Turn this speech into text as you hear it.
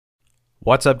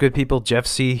What's up, good people? Jeff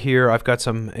C here. I've got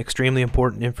some extremely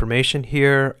important information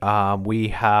here. We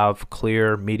have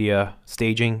clear media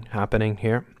staging happening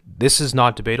here. This is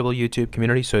not debatable, YouTube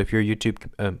community. So if you're a YouTube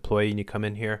employee and you come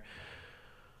in here,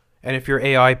 and if you're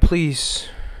AI, please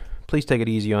take it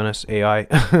easy on us, AI.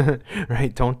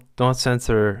 Right? Don't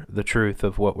censor the truth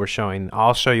of what we're showing.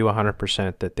 I'll show you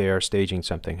 100% that they are staging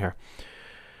something here.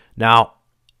 Now,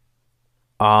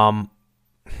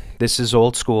 this is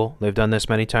old school. They've done this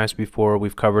many times before.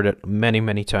 We've covered it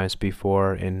many times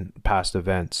before in past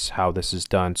events, how this is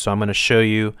done. So I'm going to show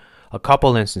you a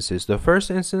couple instances. The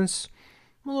first instance,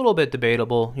 a little bit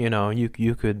debatable. You know,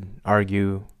 you could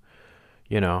argue,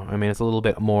 I mean, it's a little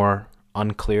bit more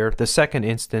unclear. The second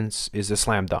instance is a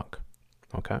slam dunk.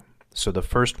 Okay. So the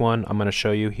first one I'm going to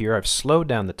show you here. I've slowed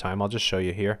down the time. I'll just show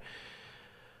you here.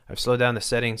 I've slowed down the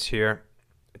settings here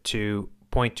to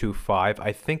 0.25.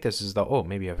 I think this is the,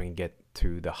 maybe I can get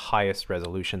to the highest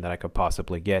resolution that I could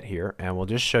possibly get here, and we'll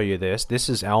just show you this. This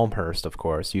is Elmhurst, of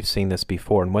course. You've seen this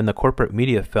before, and when the corporate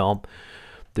media film,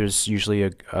 there's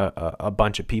usually a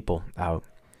bunch of people out.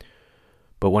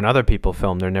 But when other people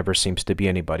film, there never seems to be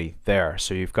anybody there.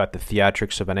 So you've got the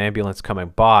theatrics of an ambulance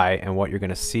coming by, and what you're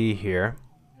going to see here,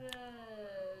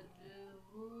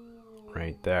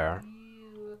 right there,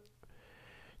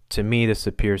 to me this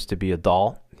appears to be a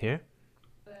doll here.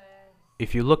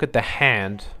 If you look at the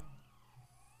hand,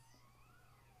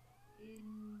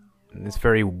 it's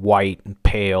very white and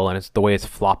pale, and it's the way it's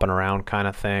flopping around kind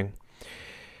of thing.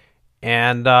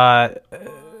 And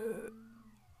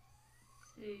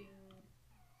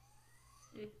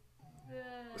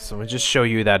so I'll just show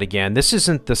you that again. This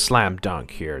isn't the slam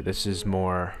dunk here. This is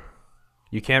more,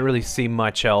 you can't really see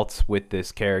much else with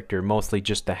this character, mostly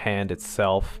just the hand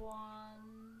itself.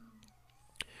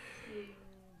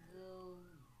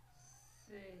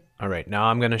 Alright, now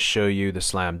I'm going to show you the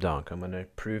slam dunk. I'm going to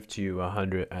prove to you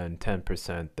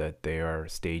 110% that they are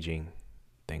staging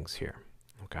things here.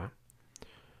 Okay?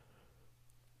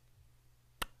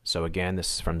 So again,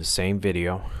 this is from the same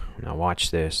video. Now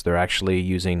watch this. They're actually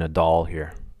using a doll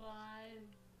here.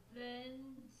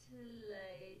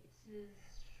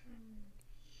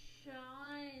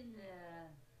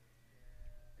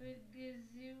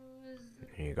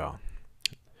 Here you go.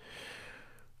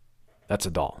 That's a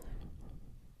doll.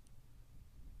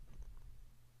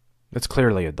 It's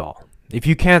clearly a doll. If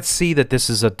you can't see that this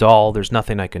is a doll, there's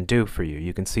nothing I can do for you.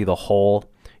 You can see the hole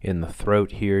in the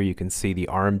throat here. You can see the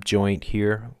arm joint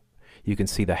here. You can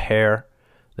see the hair,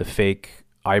 the fake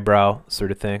eyebrow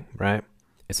sort of thing, right?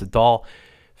 It's a doll.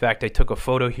 In fact, I took a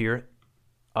photo here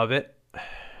of it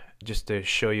just to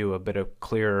show you a bit of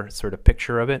clearer sort of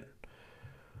picture of it.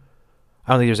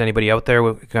 I don't think there's anybody out there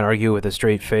who can argue with a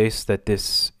straight face that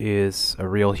this is a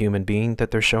real human being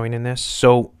that they're showing in this.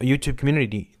 So, YouTube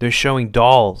community, they're showing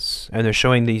dolls, and they're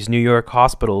showing these New York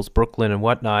hospitals, Brooklyn and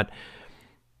whatnot,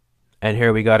 and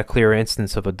here we got a clear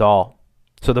instance of a doll.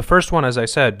 So the first one, as I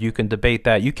said, you can debate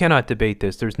that. You cannot debate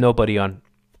this. There's nobody on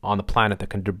the planet that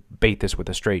can debate this with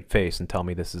a straight face and tell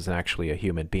me this is actually a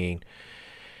human being.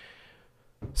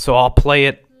 So I'll play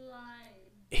it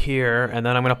here, and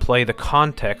then I'm going to play the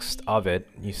context of it.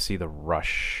 You see the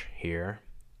rush here.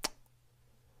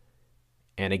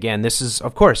 And again, this is,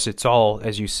 of course, it's all,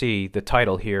 as you see, the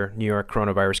title here, New York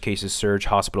coronavirus cases surge,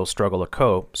 hospitals struggle to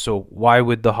cope. So why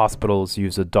would the hospitals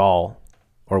use a doll?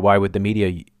 Or why would the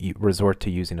media resort to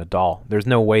using a doll? There's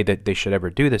no way that they should ever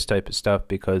do this type of stuff,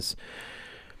 because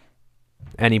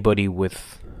anybody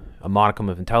with a modicum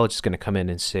of intelligence is going to come in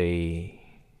and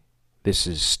say, this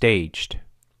is staged.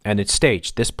 And it's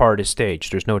staged. This part is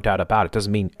staged. There's no doubt about it.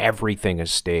 Doesn't mean everything is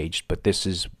staged, but this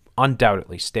is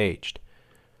undoubtedly staged.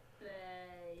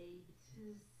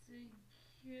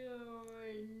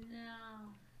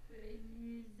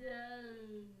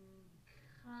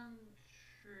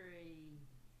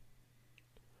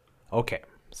 Okay,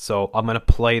 so I'm going to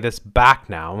play this back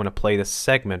now. I'm going to play this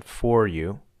segment for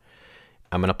you.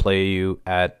 I'm going to play you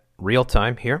at real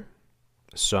time here.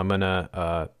 So I'm going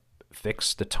to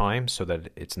fix the time so that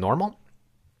it's normal.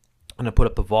 I'm going to put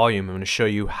up the volume. I'm going to show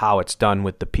you how it's done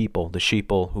with the people, the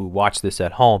sheeple who watch this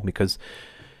at home, because,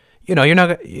 you're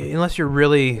not, unless you're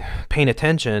really paying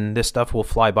attention, this stuff will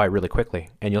fly by really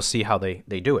quickly, and you'll see how they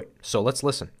do it. So let's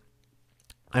listen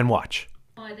and watch.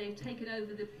 They've taken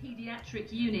over the pediatric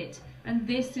unit, and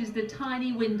this is the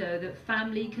tiny window that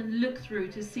family can look through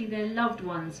to see their loved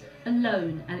ones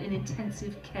alone and in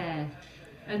intensive care.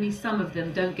 Only some of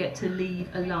them don't get to leave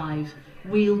alive,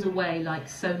 wheeled away like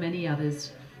so many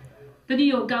others. The New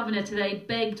York governor today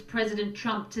begged President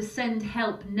Trump to send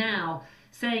help now.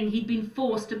 saying he'd been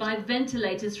forced to buy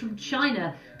ventilators from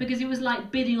China because it was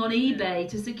like bidding on eBay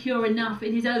to secure enough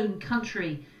in his own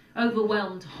country.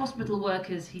 Overwhelmed hospital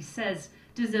workers, he says,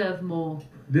 deserve more.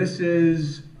 This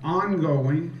is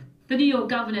ongoing. The New York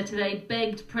governor today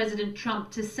begged President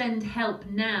Trump to send help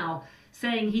now,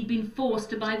 saying he'd been forced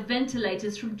to buy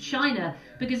ventilators from China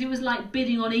because it was like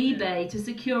bidding on eBay to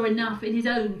secure enough in his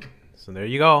own. So there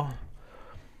you go.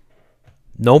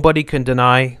 Nobody can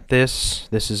deny this.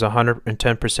 This is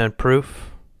 110%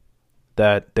 proof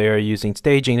that they are using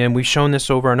staging. And we've shown this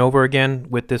over and over again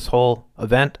with this whole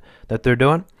event that they're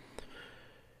doing.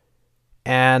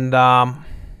 And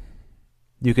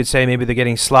you could say maybe they're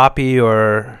getting sloppy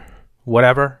or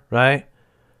whatever, right?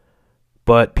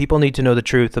 But people need to know the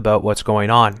truth about what's going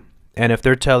on. And if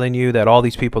they're telling you that all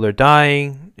these people are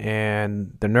dying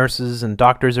and the nurses and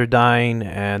doctors are dying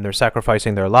and they're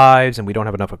sacrificing their lives and we don't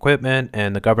have enough equipment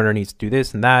and the governor needs to do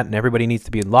this and that and everybody needs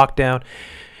to be in lockdown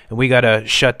and we got to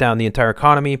shut down the entire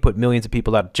economy, put millions of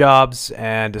people out of jobs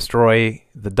and destroy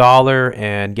the dollar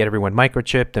and get everyone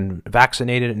microchipped and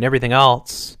vaccinated and everything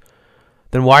else,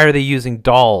 then why are they using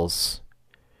dolls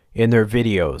in their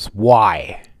videos?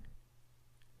 Why?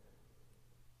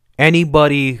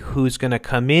 Anybody who's going to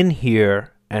come in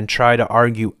here and try to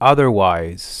argue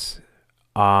otherwise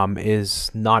is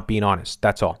not being honest.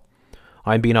 That's all.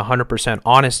 I'm being 100%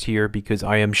 honest here because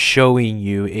I am showing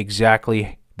you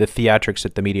exactly the theatrics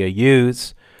that the media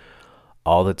use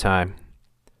all the time.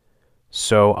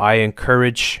 So I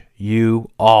encourage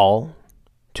you all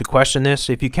to question this.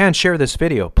 If you can, share this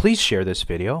video. Please share this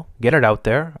video. Get it out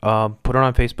there. Put it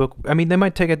on Facebook. I mean, they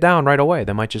might take it down right away.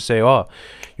 They might just say, oh,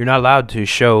 you're not allowed to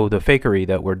show the fakery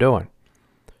that we're doing.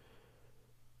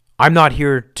 I'm not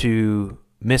here to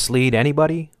mislead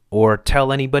anybody or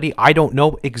tell anybody. I don't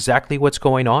know exactly what's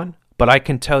going on, but I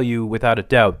can tell you without a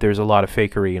doubt there's a lot of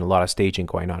fakery and a lot of staging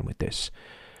going on with this.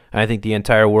 And I think the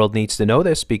entire world needs to know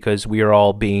this because we are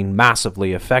all being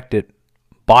massively affected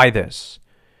by this.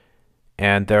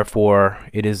 And therefore,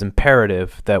 it is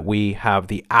imperative that we have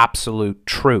the absolute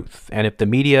truth. And if the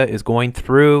media is going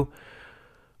through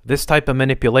this type of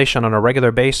manipulation on a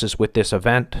regular basis with this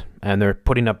event, and they're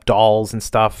putting up dolls and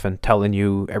stuff and telling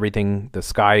you everything, the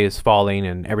sky is falling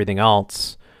and everything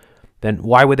else, then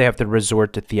why would they have to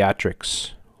resort to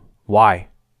theatrics? Why?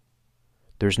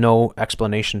 There's no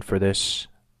explanation for this.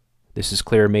 This is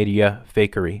clear media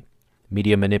fakery,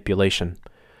 media manipulation.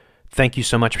 Thank you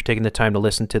so much for taking the time to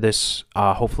listen to this.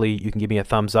 Hopefully you can give me a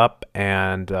thumbs up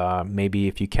and maybe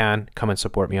if you can, come and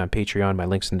support me on Patreon. My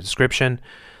link's in the description.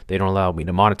 They don't allow me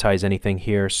to monetize anything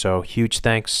here, so huge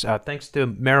thanks. Thanks to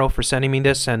Meryl for sending me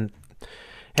this. And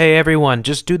hey, everyone,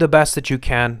 just do the best that you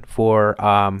can for,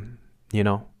 you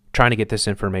know, trying to get this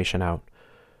information out.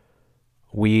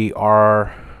 We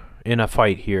are in a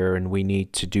fight here and we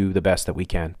need to do the best that we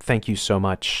can. Thank you so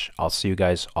much. I'll see you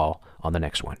guys all on the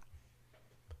next one.